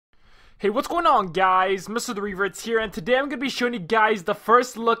Hey, what's going on, guys? MrTheRevertz here, and today I'm going to be showing you guys the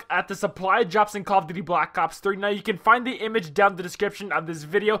first look at the supply drops in Call of Duty Black Ops 3. Now, you can find the image down in the description of this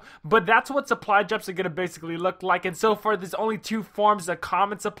video, but that's what supply drops are going to basically look like. And so far, there's only two forms, a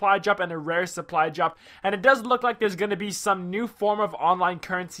common supply drop and a rare supply drop. And it does look like there's going to be some new form of online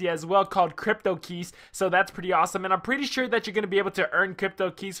currency as well called Cryptokeys, so that's pretty awesome. And I'm pretty sure that you're going to be able to earn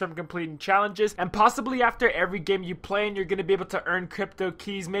Cryptokeys from completing challenges, and possibly after every game you play in, you're going to be able to earn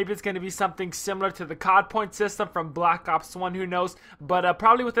Cryptokeys. Maybe it's going to be something similar to the COD point system from Black Ops 1, who knows, but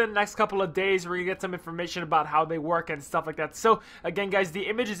probably within the next couple of days we're gonna get some information about how they work and stuff like that. So again, guys, the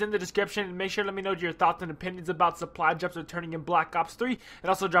image is in the description, and make sure to let me know your thoughts and opinions about supply drops returning in Black Ops 3, and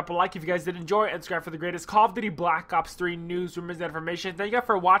also drop a like if you guys did enjoy, and subscribe for the greatest Call of Duty Black Ops 3 news, rumors, and information. Thank you guys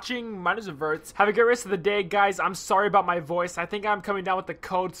for watching. My name is MrTheRevertz. Have a great rest of the day, guys. I'm sorry about my voice. I think I'm coming down with the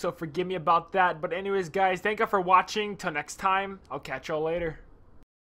code, so forgive me about that. But anyways, guys, thank you for watching. Till next time, I'll catch y'all later.